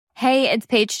Hey, it's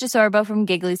Paige DeSorbo from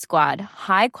Giggly Squad.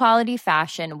 High quality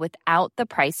fashion without the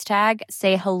price tag.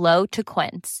 Say hello to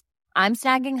Quince. I'm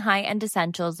snagging high-end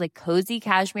essentials like cozy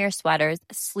cashmere sweaters,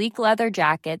 sleek leather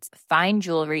jackets, fine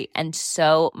jewelry, and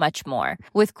so much more.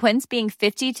 With Quince being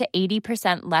 50 to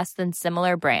 80% less than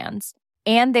similar brands.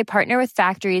 And they partner with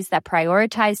factories that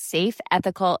prioritize safe,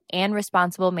 ethical, and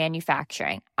responsible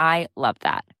manufacturing. I love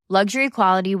that. Luxury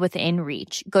quality within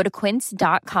reach. Go to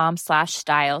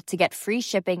quince.com/style to get free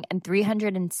shipping and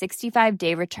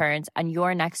 365-day returns on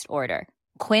your next order.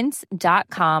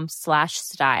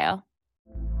 Quince.com/style.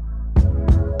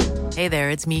 Hey there,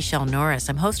 it's Michelle Norris.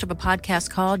 I'm host of a podcast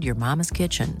called Your Mama's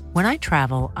Kitchen. When I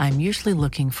travel, I'm usually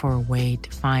looking for a way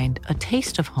to find a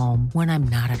taste of home when I'm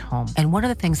not at home. And one of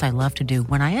the things I love to do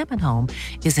when I am at home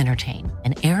is entertain.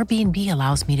 And Airbnb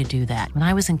allows me to do that. When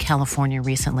I was in California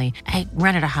recently, I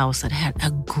rented a house that had a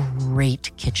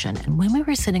great kitchen. And when we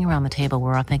were sitting around the table, we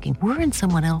were all thinking, we're in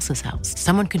someone else's house.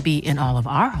 Someone could be in all of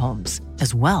our homes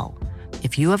as well.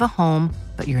 If you have a home,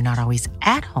 but you're not always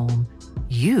at home,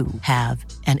 you have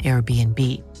an Airbnb.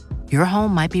 Your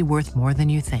home might be worth more than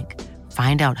you think.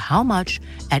 Find out how much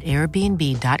at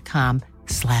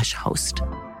airbnb.com/host.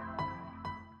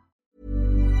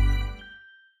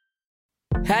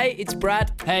 Hey, it's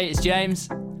Brad. Hey, it's James.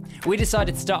 We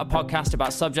decided to start a podcast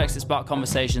about subjects that spark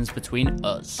conversations between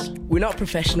us. We're not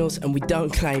professionals and we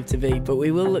don't claim to be, but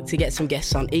we will look to get some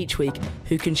guests on each week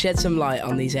who can shed some light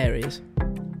on these areas.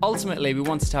 Ultimately, we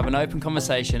wanted to have an open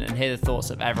conversation and hear the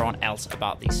thoughts of everyone else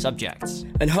about these subjects.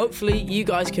 And hopefully you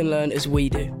guys can learn as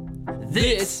we do.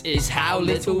 This is How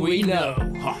Little We Know.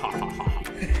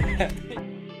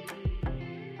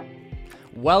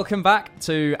 Welcome back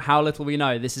to How Little We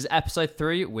Know. This is episode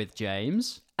 3 with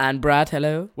James. And Brad,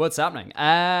 hello. What's happening?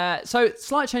 So,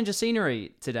 slight change of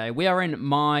scenery today. We are in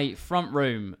my front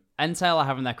room. Entail are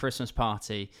having their Christmas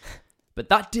party. But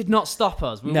that did not stop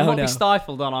us. We will not be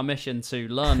stifled on our mission to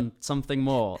learn something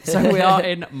more. So we are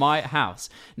in my house.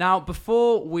 Now,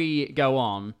 before we go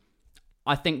on,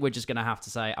 I think we're just going to have to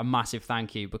say a massive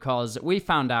thank you because we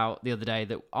found out the other day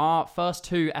that our first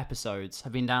 2 episodes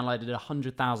have been downloaded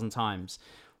 100,000 times,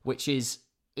 which is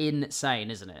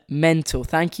insane, isn't it? Mental.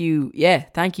 Thank you. Yeah,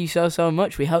 thank you so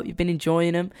much. We hope you've been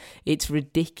enjoying them. It's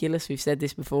ridiculous. We've said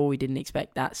this before. We didn't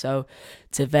expect that. So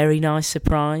it's a very nice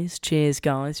surprise. Cheers,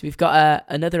 guys. We've got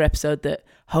another episode that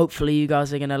hopefully you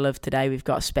guys are going to love today. We've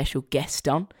got a special guest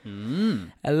on.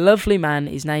 A lovely man.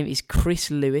 His name is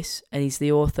Chris Lewis, and he's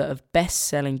the author of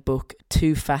best-selling book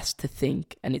Too Fast to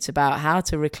Think, and it's about how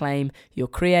to reclaim your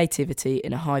creativity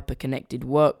in a hyper-connected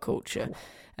work culture.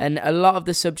 And a lot of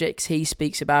the subjects he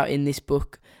speaks about in this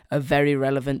book are very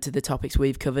relevant to the topics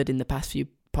we've covered in the past few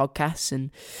podcasts.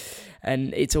 And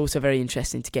it's also very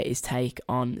interesting to get his take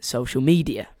on social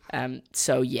media.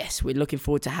 So, yes, we're looking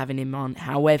forward to having him on.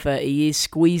 However, he is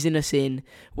squeezing us in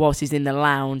whilst he's in the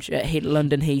lounge at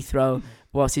London Heathrow,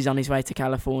 whilst he's on his way to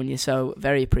California. So,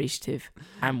 very appreciative.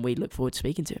 And we look forward to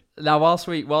speaking to him. Now, whilst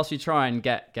we try and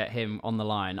get him on the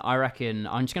line, I reckon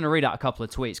I'm just going to read out a couple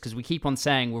of tweets because we keep on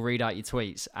saying we'll read out your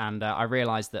tweets. And I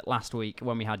realised that last week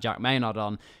when we had Jack Maynard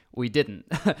on, we didn't.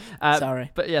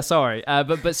 Sorry. But yeah, sorry.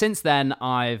 But since then,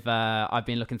 I've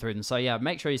been looking through them. So yeah,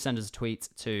 make sure you send us a tweet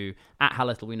to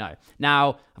 @HowLittleWeKnow.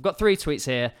 Now, I've got 3 tweets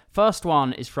here. First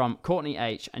one is from Courtney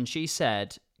H, and she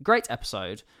said, "Great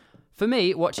episode. For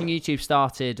me, watching YouTube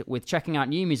started with checking out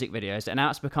new music videos, and now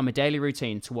it's become a daily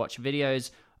routine to watch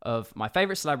videos of my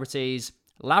favourite celebrities,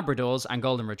 Labradors and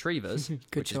Golden Retrievers,"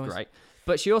 which choice. is great.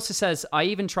 But she also says, "I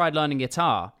even tried learning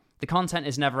guitar. The content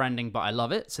is never ending, but I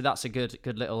love it." So that's a good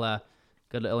little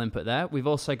input there. We've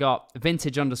also got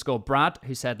vintage_Brad,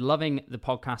 who said, "Loving the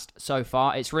podcast so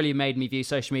far. It's really made me view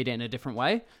social media in a different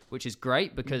way," which is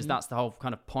great because that's the whole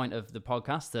kind of point of the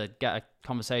podcast, to get a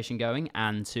conversation going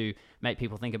and to make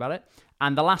people think about it.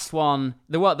 And the last one,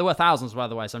 there were thousands, by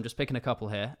the way, so I'm just picking a couple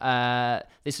here.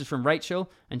 This is from Rachel,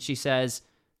 and she says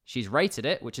she's rated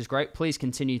it, which is great. "Please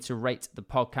continue to rate the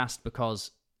podcast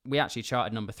because we actually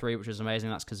charted number 3, which was amazing.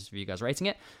 That's because of you guys rating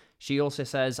it." She also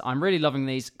says, "I'm really loving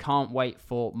these. Can't wait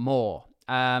for more."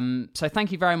 So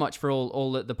thank you very much for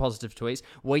all the positive tweets.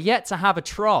 We're yet to have a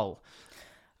troll.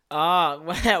 Oh,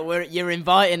 well, you're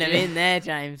inviting him in there,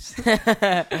 James.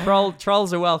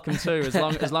 Trolls are welcome too,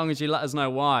 as long as you let us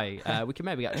know why. We can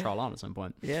maybe get a troll on at some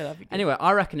point. Yeah, that'd be good. Anyway,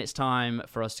 I reckon it's time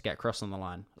for us to get Chris on the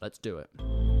line. Let's do it.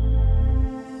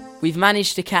 We've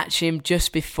managed to catch him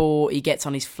just before he gets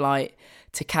on his flight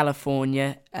to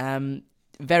California.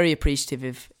 Very appreciative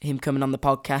of him coming on the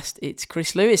podcast. It's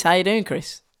Chris Lewis. How you doing,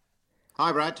 Chris?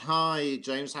 Hi, Brad. Hi,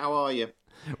 James. How are you?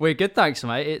 We're good, thanks,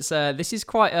 mate. It's this is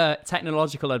quite a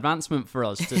technological advancement for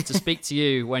us to speak to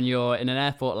you when you're in an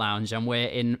airport lounge and we're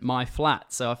in my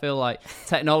flat. So I feel like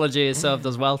technology has served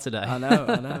us well today. I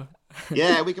know.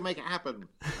 Yeah, we can make it happen.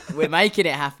 We're making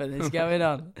it happen. It's going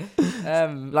on.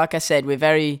 Like I said, we're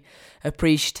very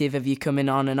appreciative of you coming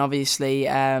on, and obviously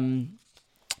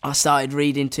I started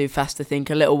reading Too Fast to Think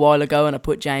a little while ago, and I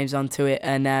put James onto it,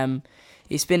 and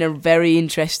it's been a very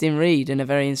interesting read and a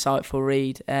very insightful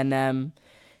read, and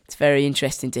it's very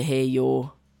interesting to hear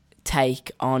your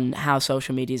take on how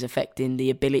social media is affecting the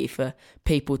ability for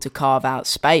people to carve out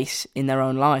space in their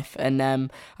own life. And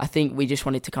I think we just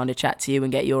wanted to kind of chat to you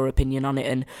and get your opinion on it,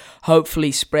 and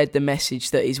hopefully spread the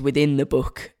message that is within the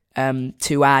book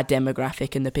to our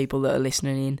demographic and the people that are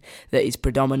listening in, that is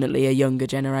predominantly a younger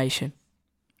generation.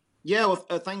 Yeah, well,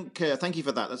 thank you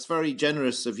for that. That's very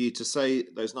generous of you to say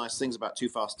those nice things about Too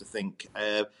Fast to Think.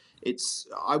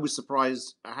 I was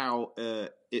surprised how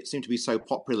it seemed to be so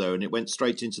popular, and it went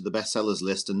straight into the bestsellers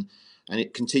list, and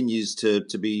it continues to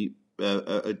be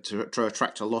to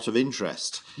attract a lot of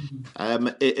interest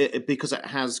because it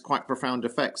has quite profound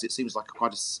effects. It seems like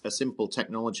quite a simple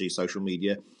technology, social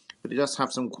media, but it does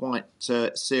have some quite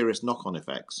serious knock-on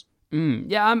effects.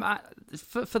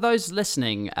 For those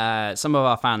listening, some of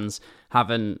our fans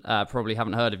probably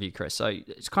haven't heard of you, Chris. So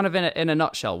it's kind of in a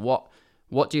nutshell,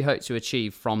 what do you hope to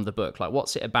achieve from the book? Like,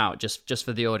 what's it about, just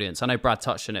for the audience? I know Brad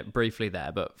touched on it briefly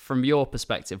there, but from your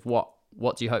perspective, what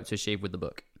do you hope to achieve with the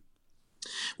book?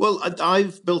 Well,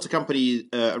 I've built a company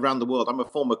around the world. I'm a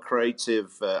former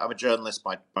creative. I'm a journalist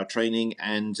by training,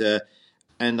 and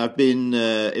I've been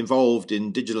involved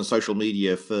in digital and social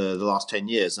media for the last 10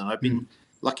 years, and I've been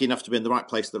lucky enough to be in the right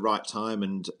place at the right time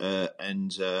and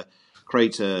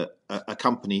create a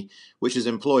company which has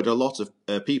employed a lot of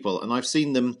people. And I've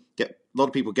seen a lot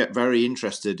of people get very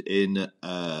interested in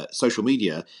social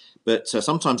media, but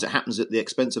sometimes it happens at the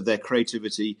expense of their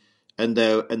creativity and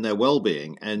their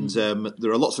well-being. And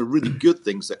there are lots of really good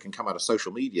things that can come out of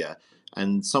social media.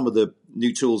 And some of the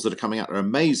new tools that are coming out are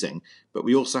amazing, but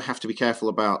we also have to be careful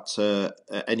about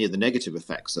any of the negative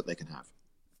effects that they can have.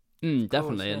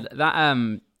 Definitely. Course,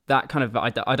 yeah. That kind of, I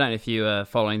don't know if you were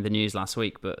following the news last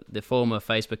week, but the former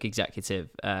Facebook executive,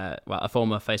 has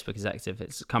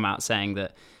come out saying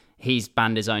that he's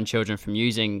banned his own children from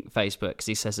using Facebook because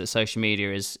he says that social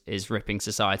media is ripping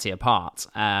society apart.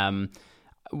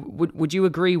 Would you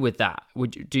agree with that?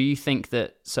 Do you think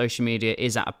that social media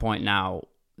is at a point now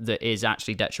that is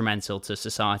actually detrimental to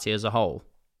society as a whole?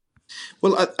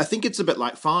 Well, I think it's a bit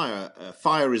like fire.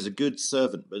 Fire is a good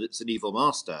servant, but it's an evil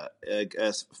master.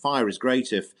 Fire is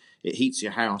great if it heats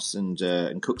your house and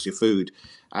cooks your food,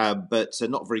 but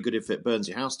not very good if it burns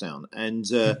your house down. And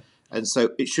so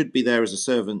it should be there as a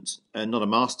servant and not a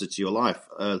master to your life.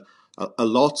 A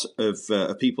lot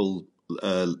of people,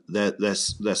 their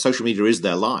social media is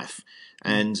their life,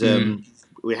 and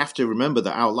we have to remember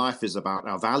that our life is about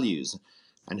our values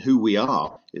and who we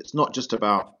are. It's not just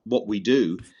about what we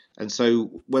do. And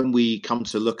so when we come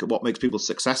to look at what makes people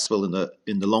successful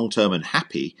in the long term and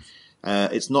happy,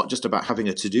 it's not just about having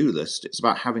a to-do list. It's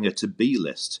about having a to-be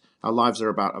list. Our lives are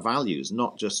about our values,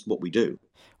 not just what we do.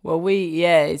 Well,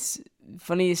 it's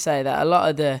funny you say that. A lot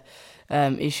of the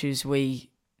issues we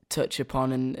touch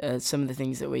upon and some of the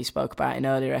things that we spoke about in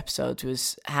earlier episodes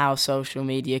was how social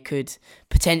media could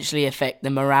potentially affect the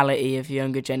morality of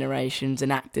younger generations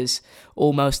and act as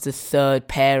almost a third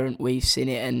parent. We've seen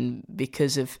it, and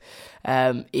because of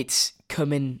it's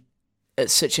coming at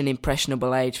such an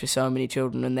impressionable age for so many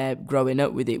children and they're growing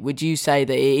up with it, would you say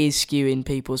that it is skewing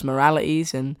people's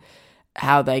moralities and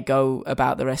how they go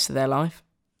about the rest of their life?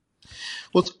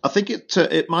 Well, I think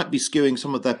it might be skewing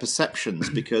some of their perceptions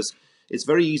because it's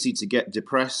very easy to get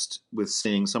depressed with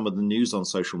seeing some of the news on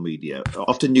social media.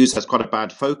 Often news has quite a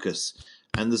bad focus,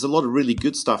 and there's a lot of really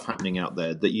good stuff happening out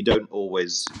there that you don't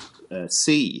always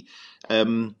see.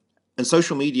 And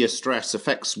social media stress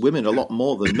affects women a lot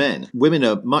more than men. Women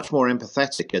are much more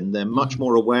empathetic, and they're much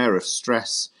more aware of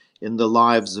stress in the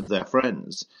lives of their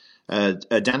friends.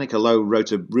 Danica Lowe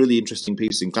wrote a really interesting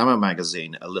piece in Glamour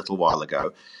magazine a little while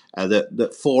ago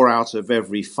that 4 out of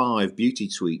every 5 beauty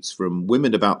tweets from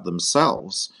women about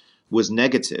themselves was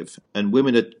negative, and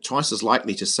women are twice as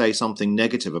likely to say something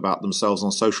negative about themselves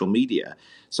on social media.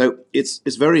 So it's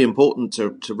very important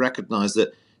to recognize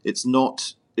that it's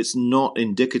not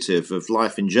indicative of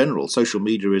life in general. Social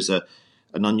media is an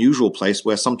unusual place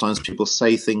where sometimes people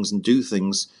say things and do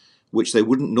things which they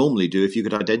wouldn't normally do if you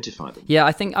could identify them. Yeah,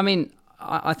 I think I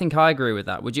agree with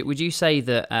that. Would you say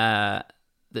that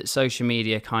that social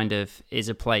media kind of is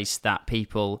a place that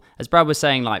people, as Brad was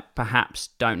saying, like perhaps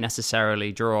don't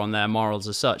necessarily draw on their morals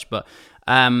as such, but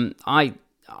I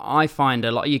I find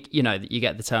a lot, you know, you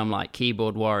get the term like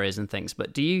keyboard warriors and things,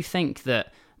 but do you think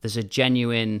that there's a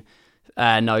genuine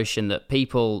notion that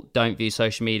people don't view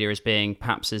social media as being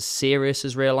perhaps as serious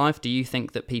as real life? Do you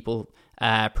think that people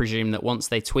presume that once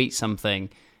they tweet something,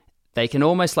 they can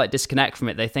almost like disconnect from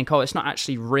it? They think, oh, it's not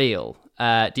actually real.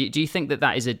 Do you think that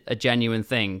that is a genuine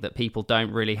thing, that people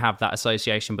don't really have that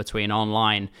association between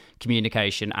online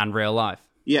communication and real life?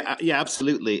 Yeah,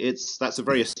 absolutely. That's a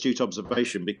very astute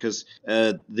observation, because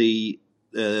the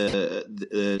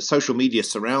social media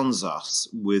surrounds us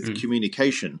with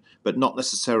communication, but not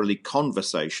necessarily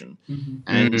conversation.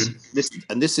 And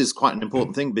this is quite an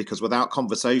important thing, because without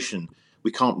conversation,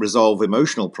 we can't resolve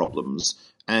emotional problems,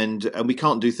 and we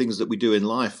can't do things that we do in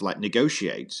life, like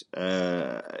negotiate,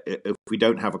 if we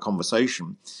don't have a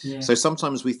conversation. Yeah. So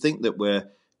sometimes we think that we're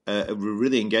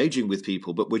really engaging with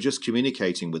people, but we're just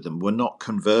communicating with them. We're not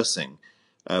conversing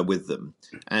with them,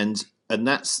 and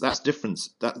that's different.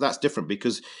 That's different,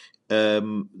 because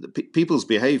people's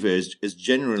behaviour is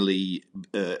generally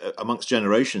amongst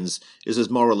generations is as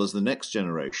moral as the next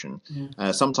generation.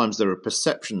 Yeah. Sometimes there are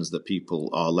perceptions that people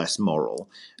are less moral,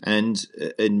 and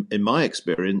in my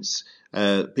experience,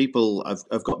 people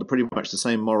have got pretty much the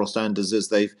same moral standards as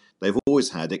they've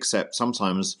always had, except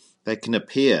sometimes it can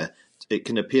appear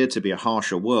to be a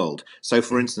harsher world. So,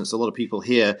 for instance, a lot of people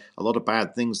hear a lot of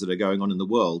bad things that are going on in the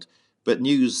world, but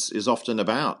news is often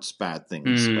about bad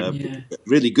things.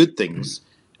 Really good things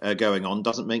going on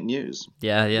doesn't make news.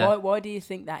 Yeah. Why do you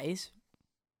think that is?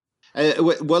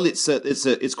 Well,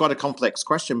 it's quite a complex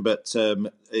question, but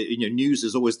news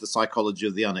is always the psychology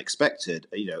of the unexpected.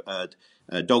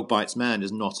 Dog bites man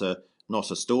is not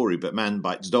a story, but man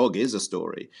bites dog is a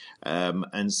story.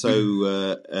 And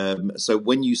so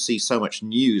when you see so much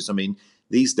news, I mean,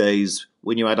 these days,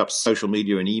 when you add up social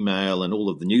media and email and all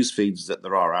of the news feeds that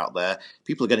there are out there,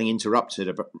 people are getting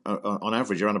interrupted on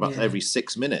average around about every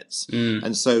 6 minutes.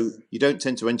 And so you don't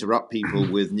tend to interrupt people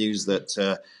with news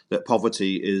that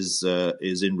poverty is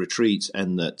in retreat,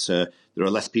 and that there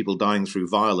are less people dying through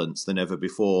violence than ever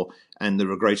before, and there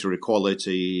are greater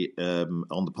equality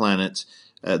on the planet.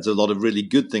 There's a lot of really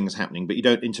good things happening, but you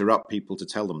don't interrupt people to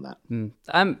tell them that.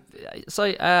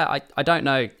 So I don't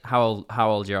know how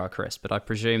old you are, Chris, but I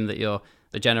presume that you're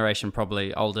the generation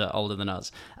probably older than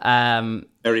us.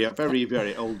 Very, very,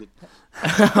 very old.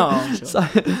 Oh, sure. So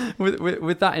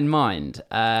with that in mind,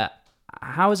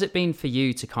 how has it been for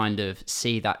you to kind of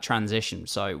see that transition?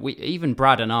 So even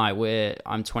Brad and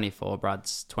I'm 24,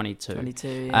 Brad's 22. 22,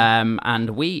 yeah.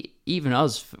 And we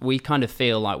kind of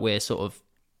feel like we're sort of,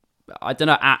 I don't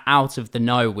know, out of the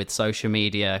know with social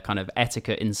media kind of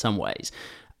etiquette in some ways.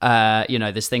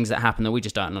 There's things that happen that we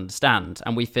just don't understand,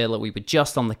 and we feel that we were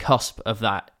just on the cusp of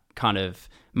that kind of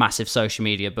massive social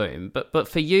media boom. But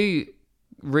for you,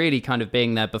 really kind of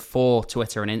being there before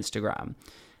Twitter and Instagram,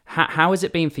 how has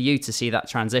it been for you to see that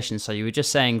transition? So you were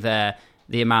just saying there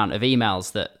the amount of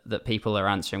emails that people are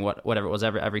answering, whatever it was,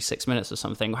 every 6 minutes or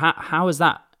something. How has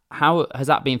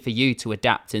that been for you to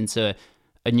adapt into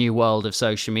a new world of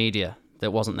social media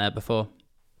that wasn't there before?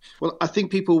 Well, I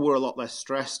think people were a lot less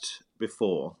stressed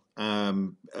before,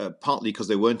 partly because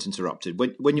they weren't interrupted.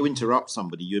 When you interrupt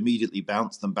somebody, you immediately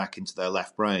bounce them back into their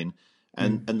left brain,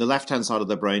 and the left-hand side of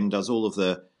their brain does all of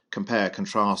the compare,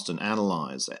 contrast, and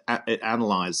analyze. It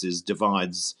analyzes,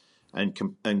 divides,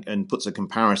 and puts a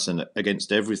comparison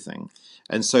against everything.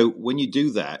 And so when you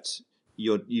do that,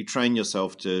 you train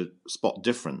yourself to spot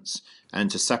difference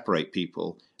and to separate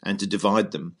people and to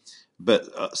divide them.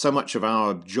 But so much of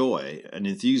our joy and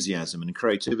enthusiasm and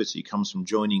creativity comes from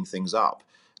joining things up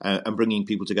and bringing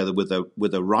people together with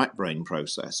a right brain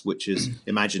process, which is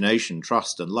imagination,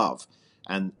 trust, and love.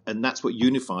 And that's what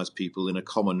unifies people in a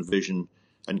common vision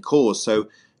and cause. So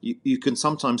you can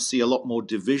sometimes see a lot more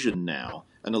division now,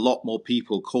 and a lot more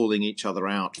people calling each other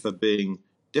out for being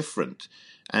different.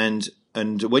 And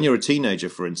when you're a teenager,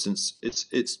 for instance,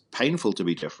 it's painful to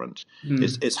be different.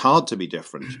 It's hard to be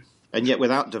different. And yet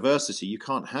without diversity, you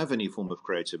can't have any form of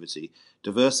creativity.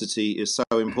 Diversity is so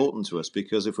important to us,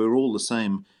 because if we were all the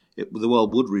same, the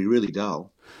world would be really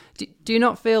dull. Do you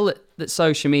not feel that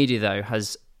social media, though,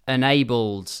 has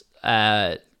enabled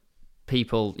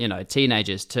people,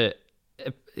 teenagers, to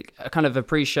kind of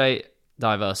appreciate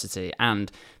diversity, and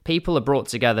people are brought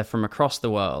together from across the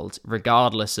world,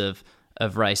 regardless of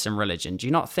race and religion? Do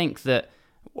you not think that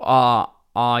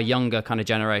our younger kind of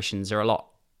generations are a lot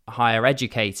higher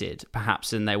educated, perhaps,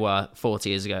 than they were 40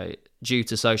 years ago, due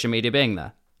to social media being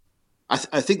there? I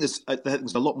think there's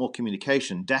a lot more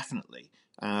communication, definitely.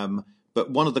 But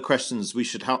one of the questions we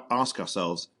should ask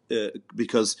ourselves,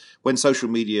 because when social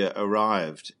media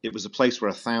arrived, it was a place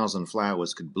where 1,000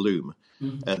 flowers could bloom.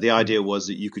 The idea was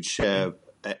that you could share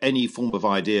any form of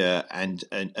idea, and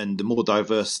the more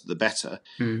diverse, the better.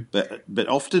 But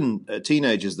often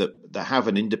teenagers that have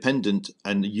an independent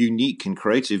and unique and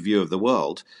creative view of the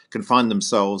world can find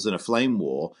themselves in a flame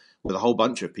war with a whole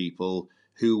bunch of people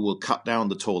who will cut down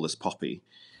the tallest poppy.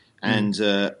 And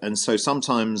so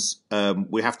sometimes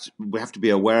we have to be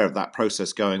aware of that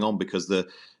process going on, because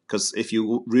if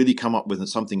you really come up with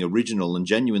something original and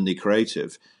genuinely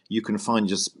creative, you can find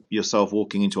yourself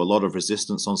walking into a lot of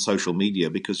resistance on social media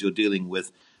because you're dealing with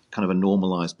kind of a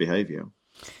normalized behavior.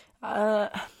 I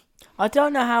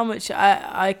don't know how much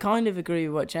I kind of agree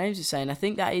with what James is saying. I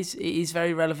think that it is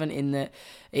very relevant in that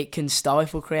it can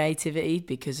stifle creativity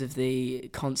because of the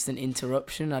constant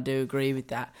interruption. I do agree with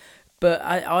that. But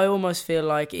I almost feel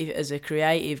like as a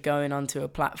creative going onto a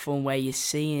platform where you're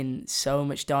seeing so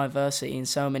much diversity and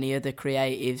so many other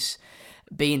creatives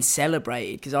being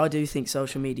celebrated, because I do think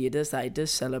social media does that. It does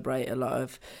celebrate a lot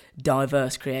of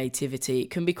diverse creativity. It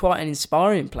can be quite an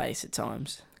inspiring place at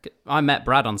times. I met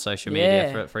Brad on social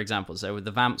media, for example. So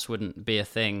the Vamps wouldn't be a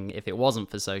thing if it wasn't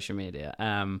for social media.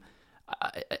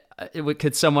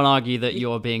 Could someone argue that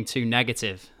you're being too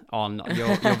negative on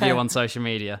your view on social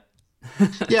media?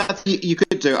 Yeah, I think you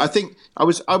could do. I think I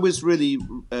was really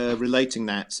relating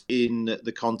that in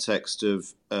the context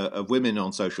of women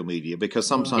on social media, because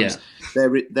sometimes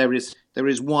there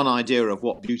is one idea of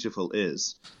what beautiful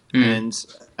is, and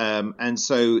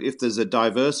so if there's a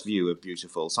diverse view of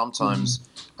beautiful, sometimes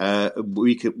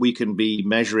we can be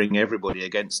measuring everybody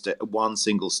against one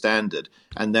single standard,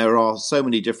 and there are so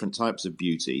many different types of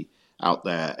beauty out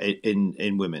there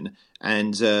in women.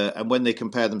 And when they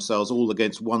compare themselves all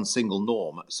against one single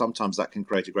norm, sometimes that can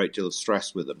create a great deal of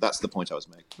stress with them. That's the point I was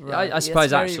making. Right. I suppose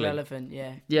it's very actually relevant.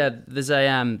 Yeah. There's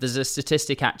a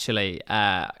statistic actually,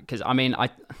 because I mean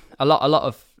a lot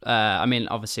of I mean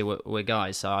obviously we're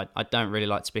guys, so I don't really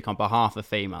like to speak on behalf of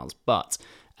females, but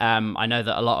I know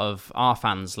that a lot of our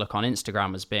fans look on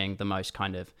Instagram as being the most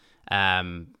kind of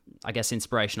I guess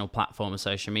inspirational platform of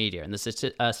social media. And there's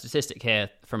a statistic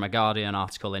here from a Guardian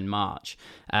article in March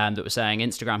that was saying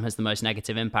Instagram has the most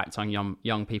negative impact on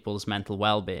young people's mental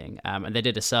well-being. And they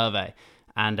did a survey,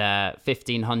 and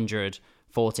 1,500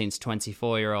 14 to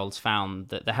 24-year-olds found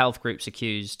that the health groups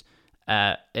accused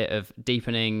it of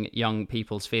deepening young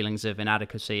people's feelings of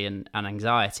inadequacy and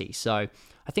anxiety. So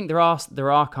I think there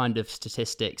are kind of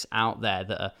statistics out there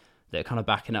that are kind of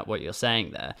backing up what you're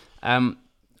saying there.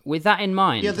 With that in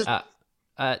mind,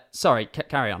 sorry,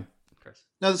 carry on, Chris.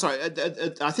 No, sorry.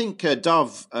 I think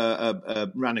Dove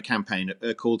ran a campaign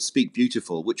called Speak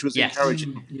Beautiful, which was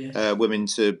encouraging women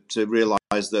to realise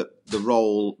that the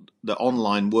role that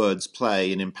online words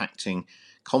play in impacting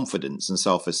confidence and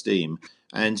self-esteem.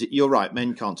 And you're right,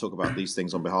 men can't talk about these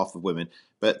things on behalf of women.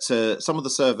 But some of the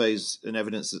surveys and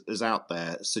evidence is out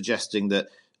there suggesting that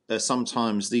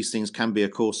sometimes these things can be a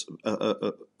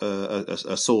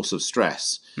source of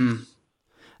stress.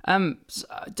 I'm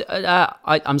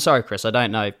sorry, Chris. I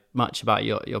don't know much about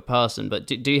your person, but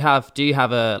do you have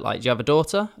a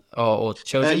daughter or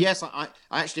children? Yes, I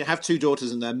actually have two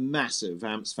daughters, and they're massive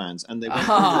Vamps fans, and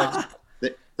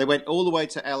they went all the way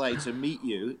to LA to meet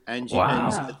you, and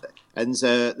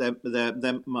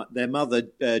their mother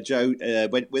Jo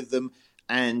went with them.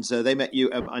 And they met you,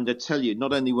 and I tell you,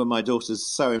 not only were my daughters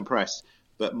so impressed,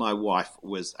 but my wife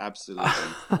was absolutely.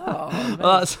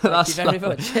 Well, that's very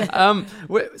much.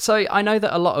 So I know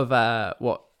that a lot of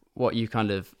what you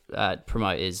kind of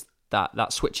promote is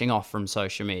that switching off from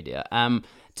social media.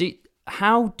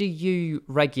 How do you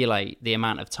regulate the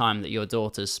amount of time that your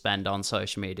daughters spend on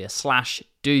social media?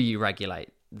 / do you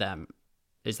regulate them?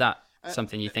 Is that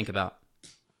something you think about?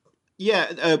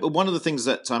 Yeah, one of the things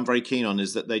that I'm very keen on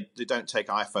is that they don't take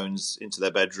iPhones into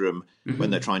their bedroom when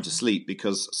they're trying to sleep,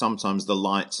 because sometimes the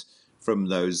light from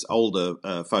those older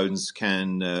phones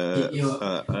can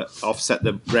offset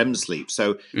the REM sleep,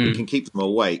 so it can keep them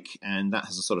awake, and that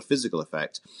has a sort of physical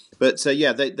effect. But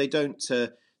they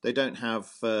don't have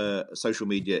social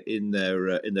media in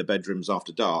their bedrooms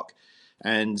after dark.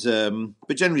 And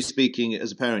but generally speaking,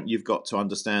 as a parent, you've got to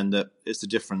understand that it's a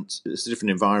different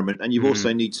environment, and you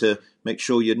also need to make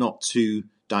sure you're not too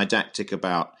didactic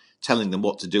about telling them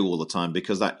what to do all the time,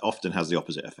 because that often has the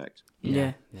opposite effect.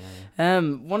 Yeah.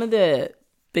 One of the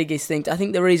biggest things, I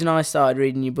think the reason I started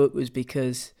reading your book was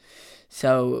because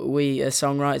we are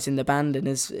songwriters in the band, and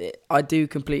I do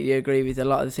completely agree with a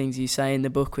lot of the things you say in the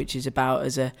book, which is about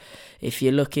if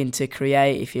you're looking to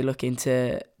create, if you're looking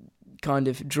to kind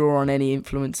of draw on any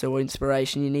influence or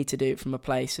inspiration, you need to do it from a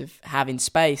place of having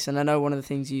space. And I know one of the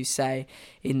things you say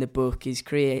in the book is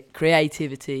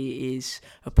creativity is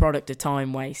a product of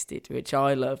time wasted, which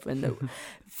I love. And that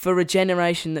for a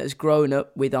generation that has grown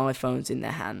up with iPhones in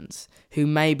their hands, who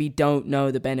maybe don't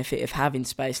know the benefit of having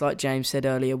space, like James said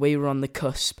earlier, we were on the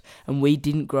cusp and we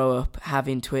didn't grow up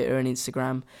having Twitter and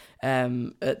Instagram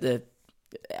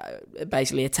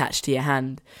basically attached to your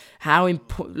hand. How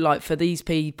like for these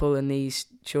people and these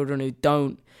children who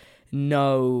don't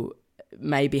know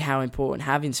maybe how important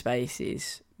having space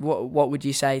is, what would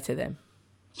you say to them?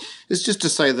 It's just to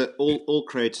say that all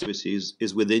creativity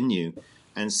is within you,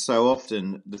 and so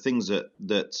often the things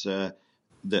that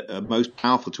are most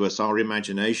powerful to us are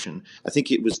imagination. I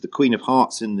think it was the Queen of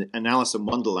Hearts in Alice in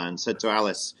Wonderland said to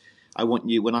Alice, I want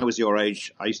you, when I was your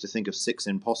age, I used to think of 6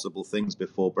 impossible things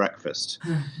before breakfast.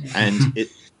 And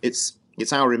it's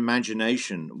our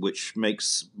imagination which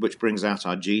brings out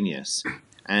our genius.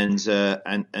 And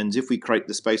if we create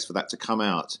the space for that to come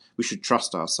out, we should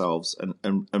trust ourselves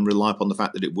and rely upon the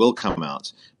fact that it will come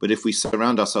out. But if we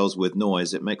surround ourselves with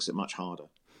noise, it makes it much harder.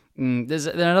 There's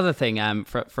another thing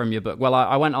from your book. Well,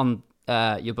 I went on.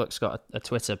 Your book's got a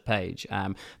Twitter page.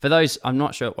 For those,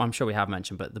 I'm sure we have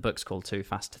mentioned, but the book's called Too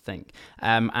Fast to Think.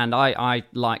 And I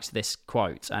liked this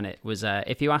quote, and it was,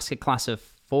 if you ask a class of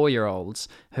 4-year-olds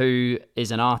who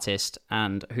is an artist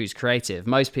and who's creative,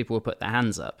 most people will put their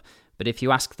hands up. But if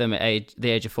you ask them at the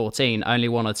age of 14, only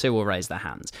 1 or 2 will raise their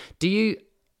hands.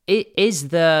 Is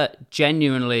there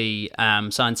genuinely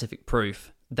scientific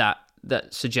proof that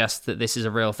suggests that this is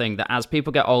a real thing, that as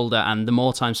people get older and the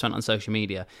more time spent on social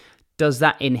media, does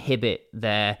that inhibit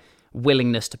their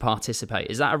willingness to participate?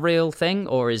 Is that a real thing,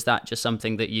 or is that just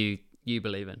something that you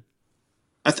believe in?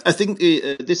 I think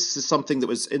this is something that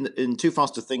was in Too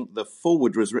Fast to Think. The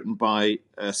foreword was written by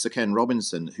Sir Ken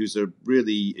Robinson, who's a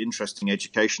really interesting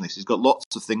educationalist. He's got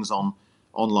lots of things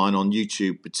online on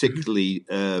YouTube, particularly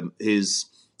his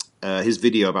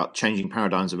video about changing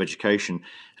paradigms of education.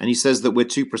 And he says that we're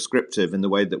too prescriptive in the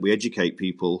way that we educate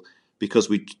people, because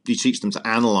we teach them to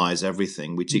analyze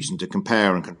everything. We teach them to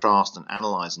compare and contrast and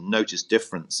analyze and notice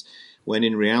difference, when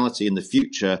in reality, in the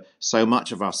future, so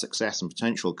much of our success and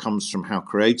potential comes from how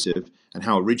creative and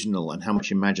how original and how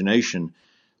much imagination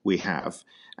we have.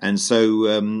 And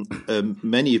so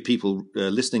many of people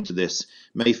listening to this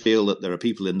may feel that there are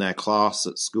people in their class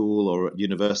at school or at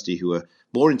university who are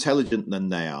more intelligent than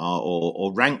they are,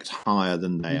 or ranked higher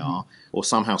than they are, or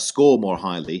somehow score more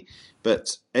highly.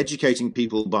 But educating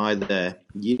people by their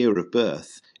year of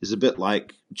birth is a bit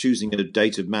like choosing a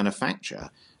date of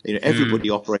manufacture. Everybody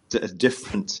operates at a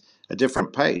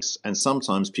different pace, and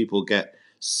sometimes people get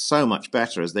so much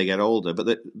better as they get older, but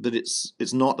that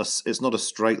it's not a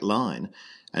straight line.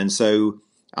 And so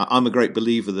I'm a great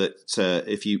believer that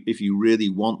if you really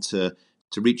want to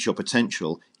reach your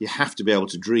potential, you have to be able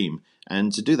to dream,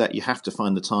 and to do that, you have to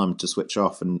find the time to switch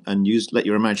off and let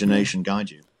your imagination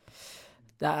guide you.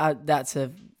 I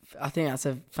think that's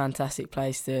a fantastic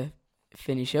place to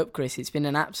finish up, Chris. It's been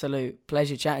an absolute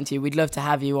pleasure chatting to you. We'd love to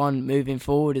have you on moving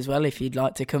forward as well, if you'd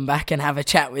like to come back and have a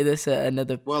chat with us at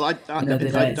another. Well, I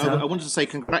wanted to say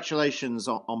congratulations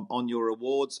on your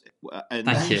awards. And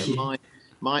thank you.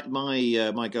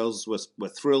 My girls were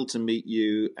thrilled to meet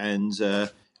you, and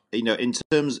in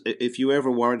terms, if you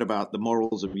ever worried about the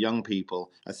morals of young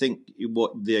people, I think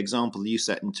what the example you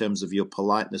set in terms of your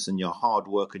politeness and your hard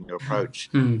work and your approach,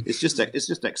 it's just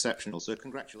exceptional. So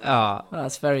congratulations. Oh,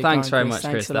 that's very thanks kind, very Chris. much,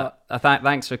 Thanks Chris.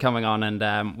 Thanks for coming on,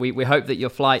 and we hope that your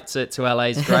flight to LA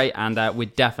is great, and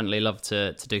we'd definitely love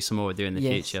to do some more with you in the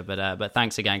future. But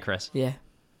thanks again, Chris. Yeah,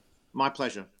 my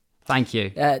pleasure. Thank you.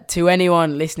 To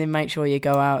anyone listening, make sure you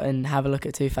go out and have a look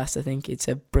at Too Fast to Think. It's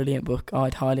a brilliant book.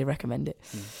 I'd highly recommend it.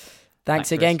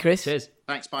 Thanks again, Chris. Cheers.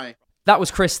 Thanks, bye. That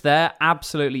was Chris there.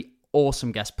 Absolutely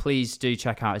awesome guest. Please do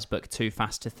check out his book, Too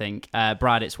Fast to Think.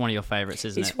 Brad, it's one of your favourites,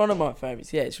 isn't it? It's one of my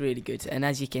favourites. Yeah, it's really good. And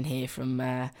as you can hear from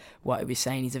what he was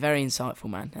saying, he's a very insightful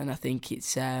man. And I think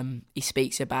it's he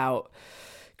speaks about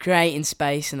creating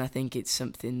space, and I think it's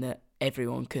something that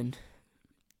everyone can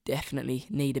definitely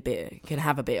can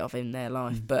have a bit of in their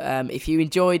life. But if you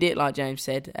enjoyed it, like James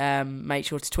said, make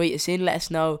sure to tweet us in. Let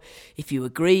us know if you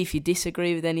agree, if you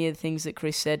disagree with any of the things that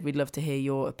Chris said. We'd love to hear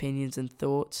your opinions and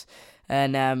thoughts.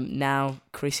 And now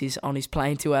Chris is on his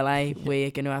plane to LA. We're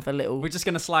going to have a little... We're just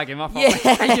going to slag him off. Yeah.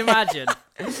 Can you imagine?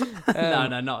 No,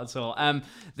 not at all.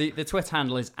 The Twitter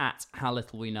handle is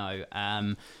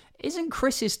 @HowLittleWeKnow. Isn't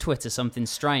Chris's Twitter something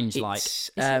strange?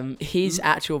 His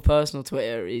actual personal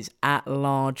Twitter is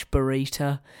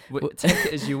 @LargeBurrito. Take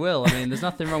it as you will. I mean, there's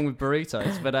nothing wrong with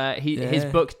burritos, but his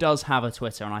book does have a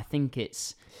Twitter, and I think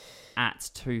it's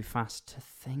at Too Fast to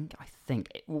Think. I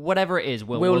think whatever it is,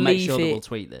 we'll make sure that we'll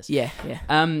tweet this. Yeah.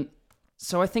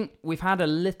 So I think we've had a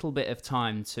little bit of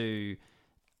time to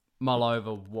mull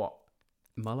over what.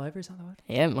 Mull over, is that the word?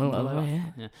 Yeah, mull over,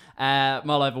 yeah.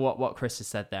 Mull over what Chris has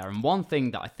said there. And one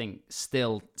thing that I think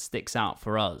still sticks out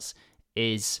for us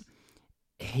is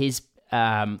his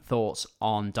thoughts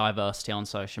on diversity on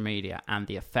social media and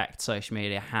the effect social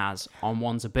media has on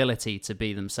one's ability to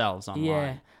be themselves online.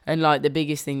 Yeah, and like the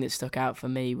biggest thing that stuck out for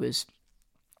me was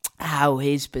how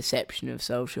his perception of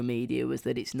social media was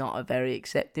that it's not a very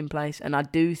accepting place. And I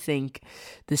do think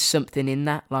there's something in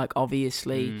that. Like,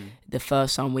 obviously, the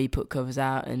first time we put covers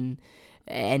out, and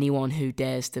anyone who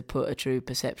dares to put a true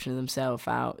perception of themselves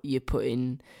out, you're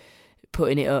putting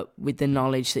it up with the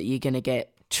knowledge that you're going to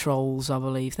get trolls, I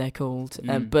believe they're called,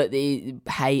 but the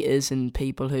haters and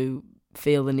people who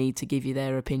feel the need to give you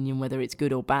their opinion, whether it's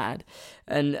good or bad.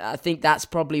 And I think that's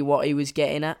probably what he was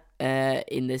getting at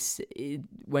in this,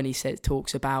 when he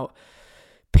talks about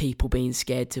people being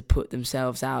scared to put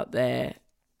themselves out there,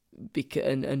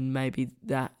 and maybe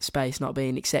that space not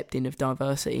being accepting of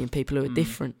diversity and people who are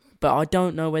different. But I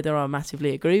don't know whether I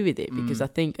massively agree with it, because I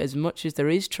think as much as there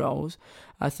is trolls,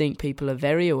 I think people are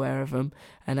very aware of them,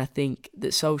 and I think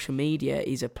that social media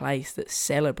is a place that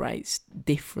celebrates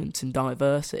difference and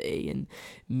diversity and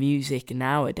music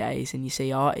nowadays, and you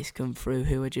see artists come through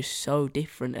who are just so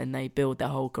different and they build their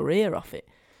whole career off it.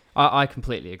 I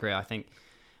completely agree. I think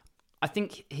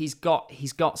he's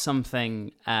got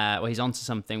something, or he's onto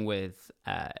something with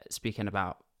speaking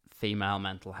about female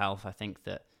mental health. I think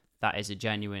that is a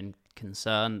genuine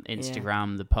concern.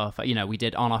 Instagram, the perfect, we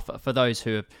did on our, for those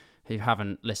who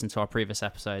haven't listened to our previous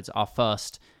episodes, our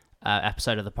first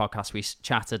episode of the podcast, we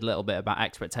chatted a little bit about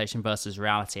expectation versus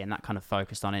reality, and that kind of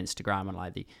focused on Instagram and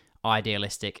like the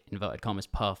idealistic, inverted commas,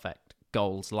 perfect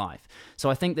goals life. So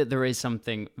I think that there is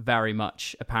something very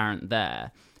much apparent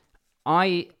there.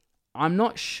 I'm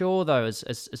not sure though,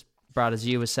 as Brad, as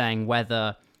you were saying,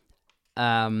 whether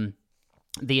the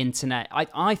internet,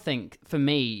 I think for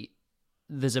me,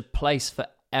 there's a place for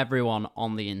everyone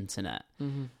on the internet.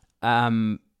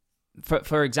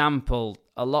 For example,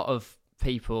 a lot of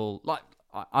people, like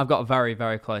I've got a very,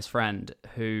 very close friend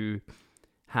who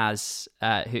has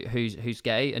who's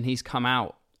gay, and he's come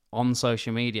out on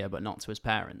social media, but not to his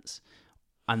parents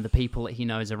and the people that he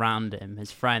knows around him,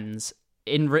 his friends.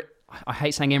 I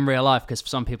hate saying in real life, because for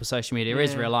some people social media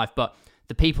is real life, but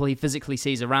the people he physically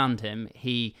sees around him,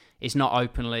 he is not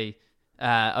openly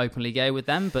gay with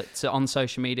them, but on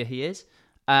social media he is.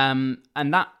 Do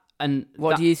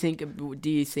you think? Do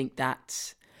you think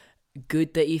that's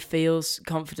good that he feels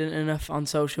confident enough on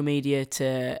social media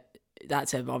to?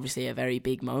 That's obviously a very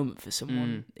big moment for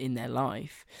someone in their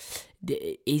life.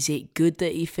 Is it good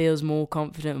that he feels more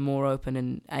confident and more open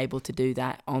and able to do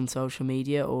that on social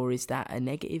media, or is that a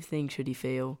negative thing? Should he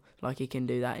feel like he can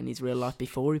do that in his real life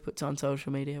before he puts on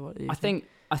social media? What do you think?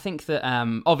 I think that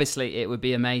obviously it would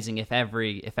be amazing if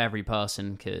every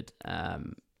person could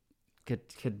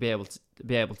be able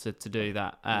to do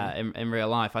that in real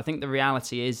life. I think the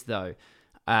reality is though,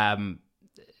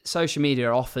 social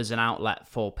media offers an outlet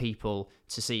for people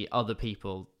to see other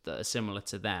people that are similar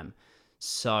to them.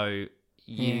 So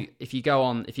if you go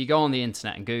on the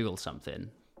internet and Google something,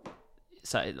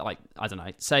 say like, I don't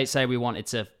know, say we wanted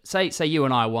to say you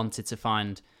and I wanted to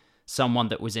find someone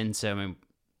that was into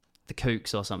the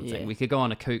Kooks or something. We could go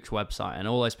on a Kooks website and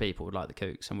all those people would like the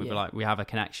Kooks, and we'd be like, we have a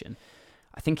connection.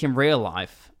 I think in real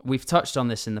life, we've touched on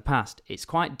this in the past, it's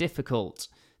quite difficult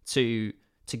to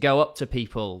go up to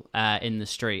people in the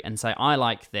street and say, I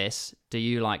like this, do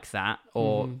you like that?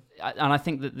 Or and I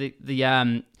think that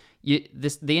the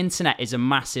internet is a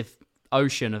massive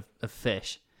ocean of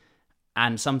fish,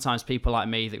 and sometimes people like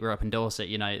me that grew up in Dorset,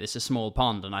 it's a small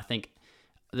pond, and I think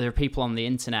there are people on the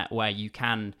internet where you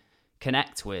can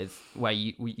connect with where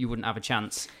you wouldn't have a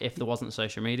chance if there wasn't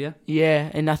social media.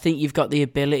 Yeah, and I think you've got the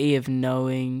ability of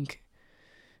knowing.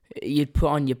 You'd put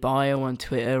on your bio on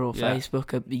Twitter or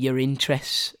Facebook your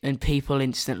interests, and people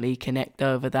instantly connect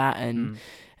over that, and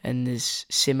there's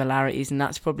similarities, and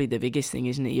that's probably the biggest thing,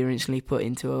 isn't it? You're instantly put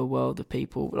into a world of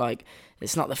people. Like,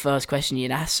 it's not the first question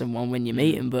you'd ask someone when you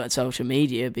meet them, but social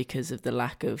media, because of the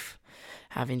lack of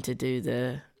having to do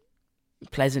the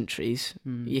pleasantries,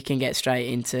 you can get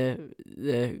straight into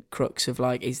the crux of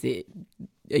like,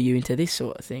 are you into this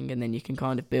sort of thing? And then you can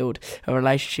kind of build a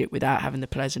relationship without having the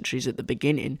pleasantries at the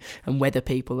beginning, and whether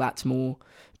people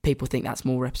think that's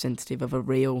more representative of a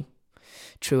real,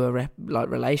 truer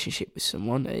relationship with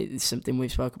someone. It's something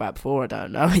we've spoke about before. I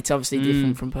don't know. It's obviously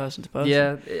different from person to person.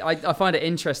 Yeah, I find it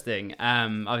interesting.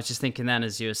 I was just thinking then,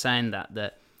 as you were saying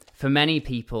that for many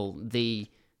people, the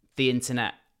the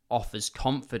internet offers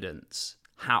confidence,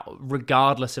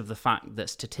 regardless of the fact that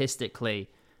statistically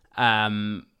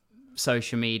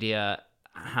social media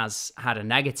has had a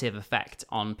negative effect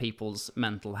on people's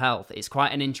mental health. It's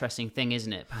quite an interesting thing,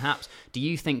 isn't it? Perhaps, do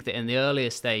you think that in the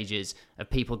earlier stages of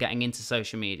people getting into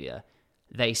social media,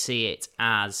 they see it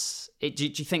as... Do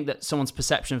you think that someone's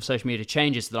perception of social media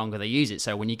changes the longer they use it?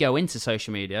 So when you go into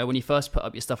social media, when you first put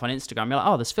up your stuff on Instagram, you're like,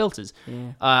 oh, there's filters.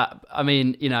 Yeah. I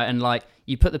mean, you know, and like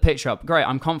you put the picture up, great,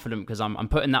 I'm confident because I'm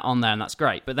putting that on there and that's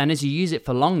great. But then as you use it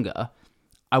for longer,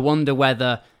 I wonder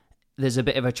whether there's a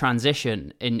bit of a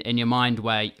transition in your mind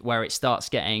where it starts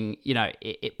getting, you know,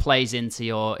 it plays into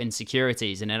your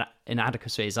insecurities and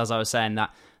inadequacies, as I was saying,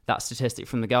 that statistic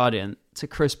from The Guardian to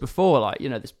Chris before, like, you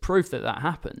know, there's proof that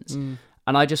happens.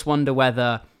 And I just wonder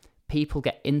whether people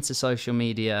get into social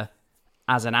media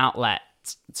as an outlet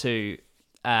to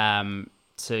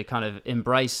kind of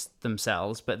embrace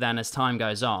themselves, but then as time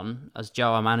goes on, as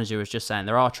Joe, our manager, was just saying,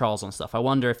 there are trolls on stuff. I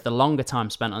wonder if the longer time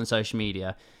spent on social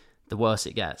media, the worse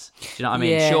it gets. Do you know what I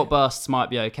mean? Yeah. Short bursts might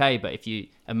be okay, but if you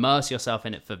immerse yourself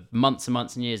in it for months and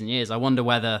months and years, I wonder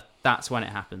whether that's when it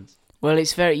happens. Well,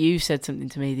 you said something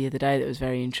to me the other day that was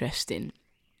very interesting.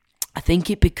 I think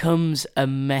it becomes a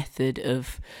method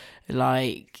of,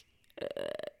 like,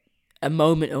 a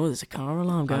moment. Oh, there's a car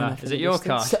alarm going off. Is it your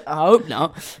car? I hope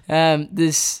not.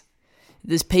 There's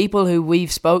people who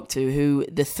we've spoke to who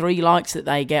the 3 likes that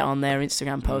they get on their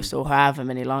Instagram post or however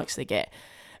many likes they get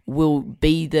will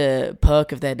be the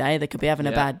perk of their day. They could be having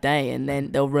a bad day, and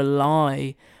then they'll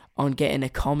rely on getting a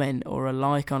comment or a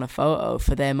like on a photo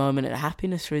for their moment of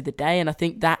happiness through the day. And I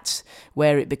think that's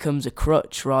where it becomes a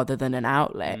crutch rather than an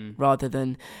outlet, rather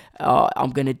than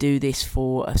I'm going to do this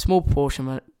for a small portion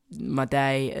of my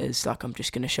day as like I'm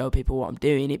just going to show people what I'm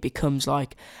doing. It becomes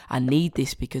like I need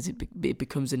this because it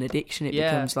becomes an addiction. It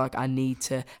becomes like I need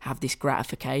to have this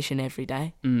gratification every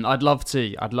day. I'd love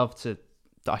to.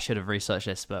 I should have researched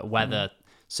this, but whether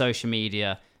social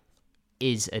media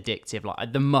is addictive,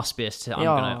 like there must be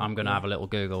I'm gonna have a little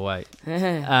Google. Wait,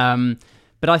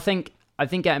 but I think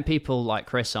getting people like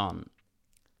Chris on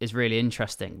is really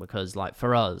interesting because, like,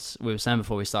 for us, we were saying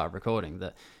before we started recording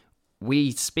that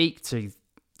we speak to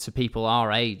people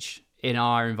our age, in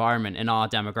our environment, in our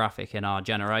demographic, in our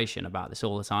generation about this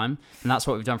all the time, and that's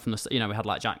what we've done from the. You know, we had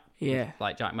like Jack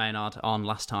Maynard on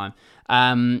last time,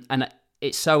 and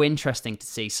it's so interesting to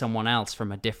see someone else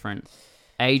from a different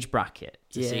age bracket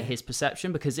to see his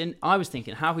perception, because I was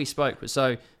thinking how he spoke was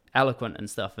so eloquent and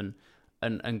stuff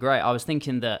and great. I was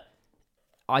thinking that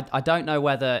I don't know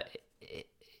whether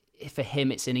for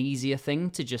him it's an easier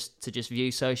thing to just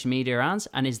view social media as,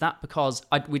 and is that because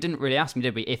we didn't really ask him,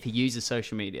 did we, if he uses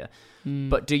social media,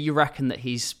 but do you reckon that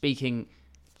he's speaking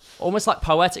almost like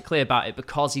poetically about it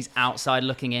because he's outside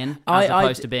looking in as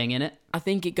opposed to being in it? I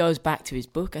think it goes back to his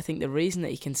book. I think the reason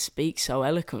that he can speak so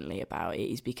eloquently about it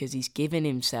is because he's given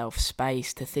himself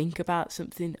space to think about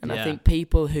something. And I think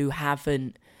people who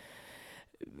haven't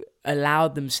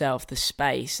allowed themselves the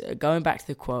space, going back to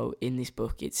the quote in this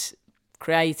book, it's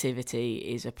creativity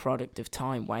is a product of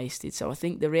time wasted. So I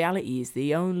think the reality is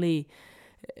the only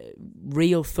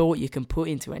real thought you can put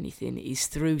into anything is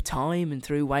through time and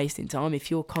through wasting time. If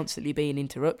you're constantly being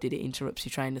interrupted, it interrupts your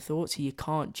train of thought, so you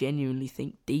can't genuinely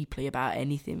think deeply about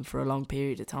anything for a long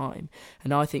period of time.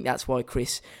 And I think that's why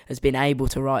Chris has been able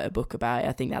to write a book about it.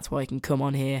 I think that's why he can come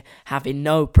on here having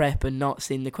no prep and not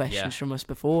seen the questions from us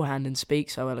beforehand and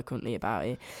speak so eloquently about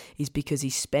it, is because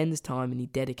he spends time and he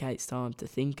dedicates time to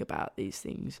think about these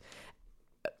things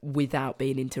without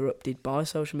being interrupted by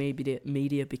social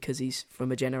media because he's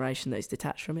from a generation that is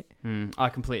detached from it. I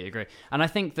completely agree. And I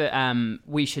think that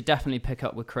we should definitely pick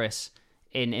up with Chris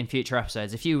in future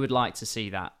episodes. If you would like to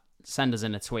see that, send us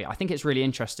in a tweet. I think it's really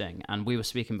interesting. And we were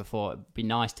speaking before, it'd be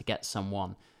nice to get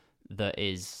someone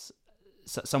that's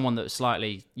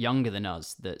slightly younger than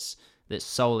us, that's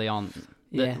solely on...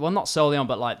 Well, not solely on,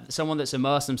 but like someone that's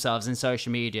immersed themselves in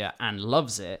social media and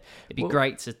loves it. It'd be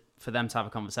great for them to have a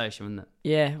conversation, wouldn't it?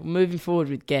 Yeah, moving forward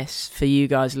with guests for you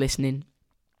guys listening,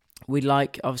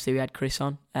 obviously we had Chris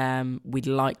on. We'd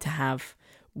like to have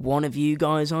one of you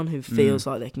guys on who feels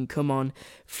like they can come on.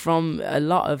 From a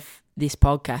lot of this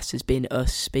podcast has been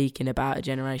us speaking about a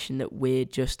generation that we're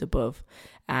just above,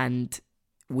 and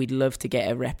we'd love to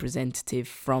get a representative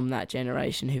from that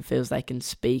generation who feels they can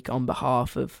speak on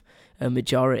behalf of a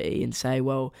majority and say,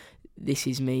 well, this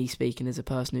is me speaking as a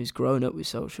person who's grown up with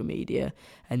social media,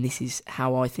 and this is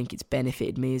how I think it's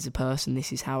benefited me as a person.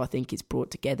 This is how I think it's brought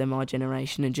together my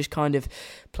generation, and just kind of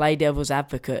play devil's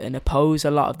advocate and oppose a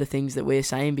lot of the things that we're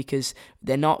saying, because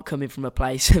they're not coming from a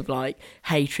place of like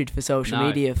hatred for social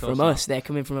media from us. They're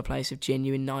coming from a place of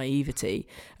genuine naivety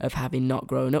of having not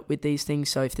grown up with these things.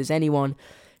 So if there's anyone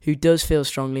who does feel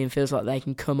strongly and feels like they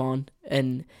can come on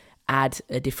and add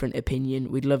a different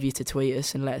opinion, we'd love you to tweet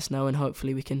us and let us know, and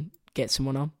hopefully we can get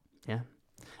someone on. Yeah.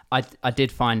 I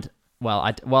did find,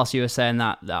 whilst you were saying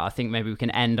that, I think maybe we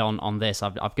can end on this.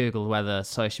 I've Googled whether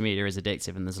social media is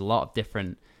addictive, and there's a lot of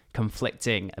different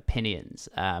conflicting opinions.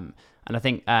 And I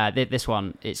think this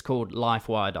one, it's called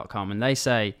lifewire.com, and they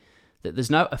say that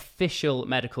there's no official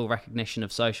medical recognition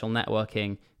of social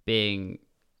networking being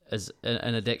as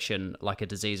an addiction, like a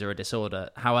disease or a disorder.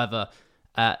 However,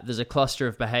 there's a cluster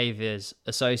of behaviours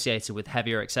associated with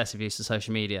heavier excessive use of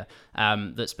social media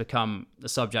that's become the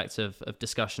subject of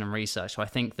discussion and research. So I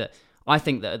think that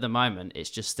at the moment it's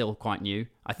just still quite new.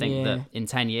 I think that in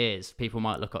 10 years people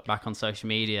might look back on social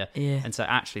media and say,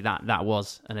 actually, that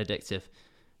was an addictive.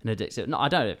 No, I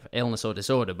don't know if illness or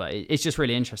disorder, but it's just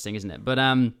really interesting, isn't it? But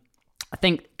I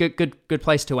think good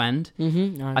place to end.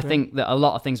 I think that a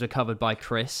lot of things were covered by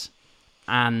Chris,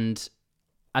 and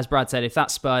as Brad said, if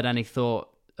that spurred any thought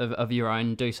of your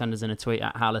own, do send us in a tweet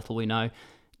at How Little We Know.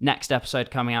 Next episode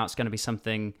coming out is going to be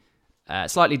something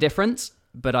slightly different,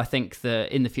 but I think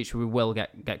that in the future we will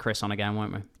get Chris on again,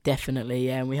 won't we? Definitely,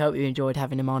 yeah. And we hope you enjoyed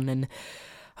having him on, and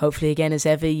hopefully, again, as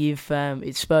ever,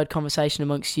 it's spurred conversation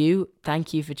amongst you.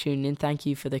 Thank you for tuning in. Thank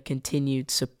you for the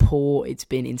continued support. It's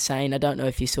been insane. I don't know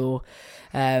if you saw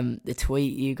the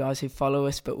tweet, you guys who follow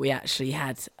us, but we actually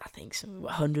had, I think, some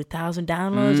 100,000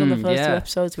 downloads on the first 2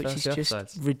 episodes, which is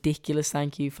just ridiculous.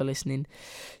 Thank you for listening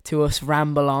to us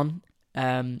ramble on.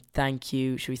 Thank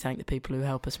you. Should we thank the people who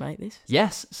help us make this?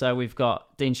 Yes. So we've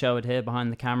got Dean Sherwood here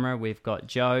behind the camera. We've got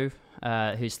Joe,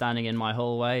 who's standing in my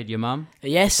hallway. Your mum?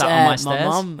 Yes, my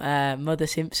mum, Mother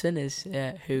Simpson,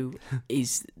 who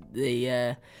is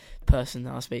the person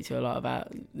that I speak to a lot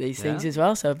about these things as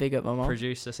well, so big up my mum.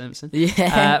 Producer Simpson.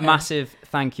 Massive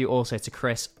thank you also to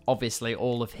Chris. Obviously,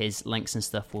 all of his links and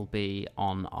stuff will be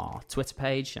on our Twitter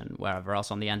page and wherever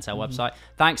else on the Entale website.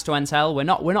 Thanks to Entale. We're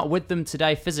not with them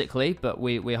today physically, but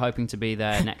we're hoping to be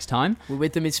there next time. We're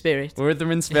with them in spirit. Who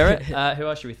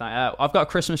else should we thank? I've got a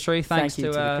Christmas tree. Thank you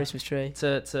to the Christmas tree.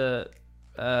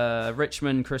 To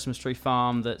Richmond Christmas Tree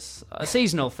Farm, that's a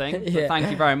seasonal thing. But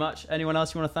thank you very much. Anyone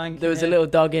else you want to thank? There was a little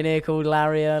dog in here called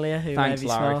Larry earlier who Thanks, made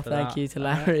me Larry, smile. Thank you to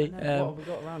Larry. What have we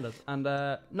got around us? And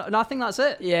no, I think that's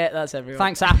it. Yeah, that's everyone.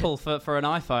 Thanks Apple for an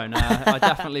iPhone. I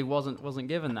definitely wasn't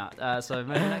given that. So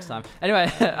maybe next time. Anyway,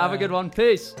 have a good one.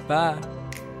 Peace. Bye.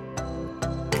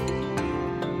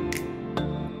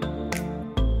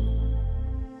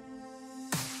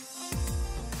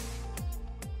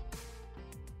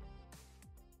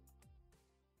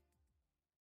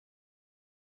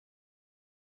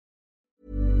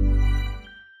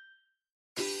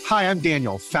 Hi, I'm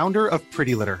Daniel, founder of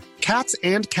Pretty Litter. Cats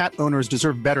and cat owners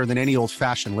deserve better than any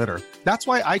old-fashioned litter. That's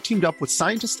why I teamed up with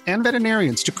scientists and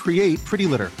veterinarians to create Pretty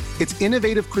Litter. Its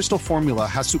innovative crystal formula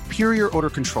has superior odor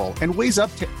control and weighs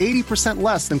up to 80%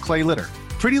 less than clay litter.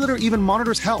 Pretty Litter even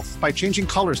monitors health by changing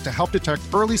colors to help detect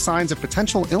early signs of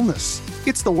potential illness.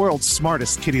 It's the world's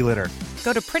smartest kitty litter.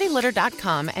 Go to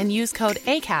prettylitter.com and use code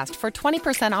ACAST for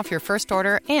 20% off your first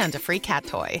order and a free cat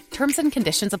toy. Terms and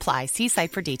conditions apply. See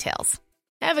site for details.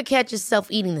 Ever catch yourself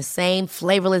eating the same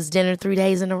flavorless dinner 3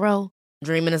 days in a row?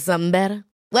 Dreaming of something better?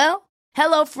 Well,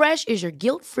 HelloFresh is your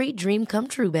guilt-free dream come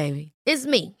true, baby. It's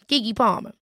me, Keke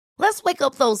Palmer. Let's wake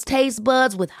up those taste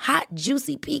buds with hot,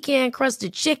 juicy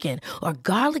pecan-crusted chicken or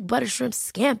garlic butter shrimp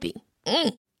scampi.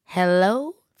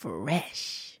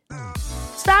 HelloFresh.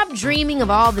 Stop dreaming of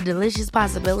all the delicious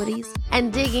possibilities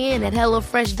and dig in at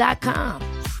HelloFresh.com.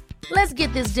 Let's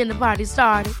get this dinner party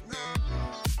started.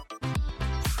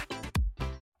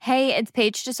 Hey, it's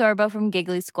Paige DeSorbo from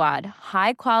Giggly Squad.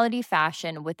 High quality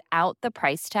fashion without the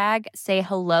price tag. Say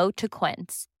hello to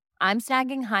Quince. I'm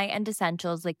snagging high-end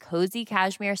essentials like cozy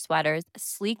cashmere sweaters,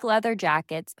 sleek leather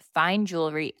jackets, fine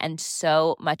jewelry, and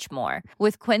so much more.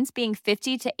 With Quince being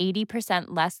 50 to 80%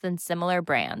 less than similar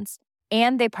brands.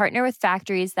 And they partner with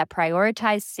factories that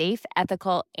prioritize safe,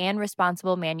 ethical, and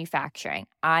responsible manufacturing.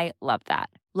 I love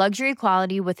that. Luxury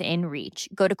quality within reach.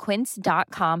 Go to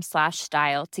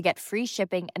quince.com/style to get free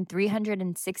shipping and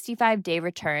 365-day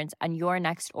returns on your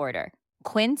next order.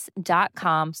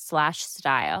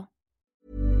 Quince.com/style.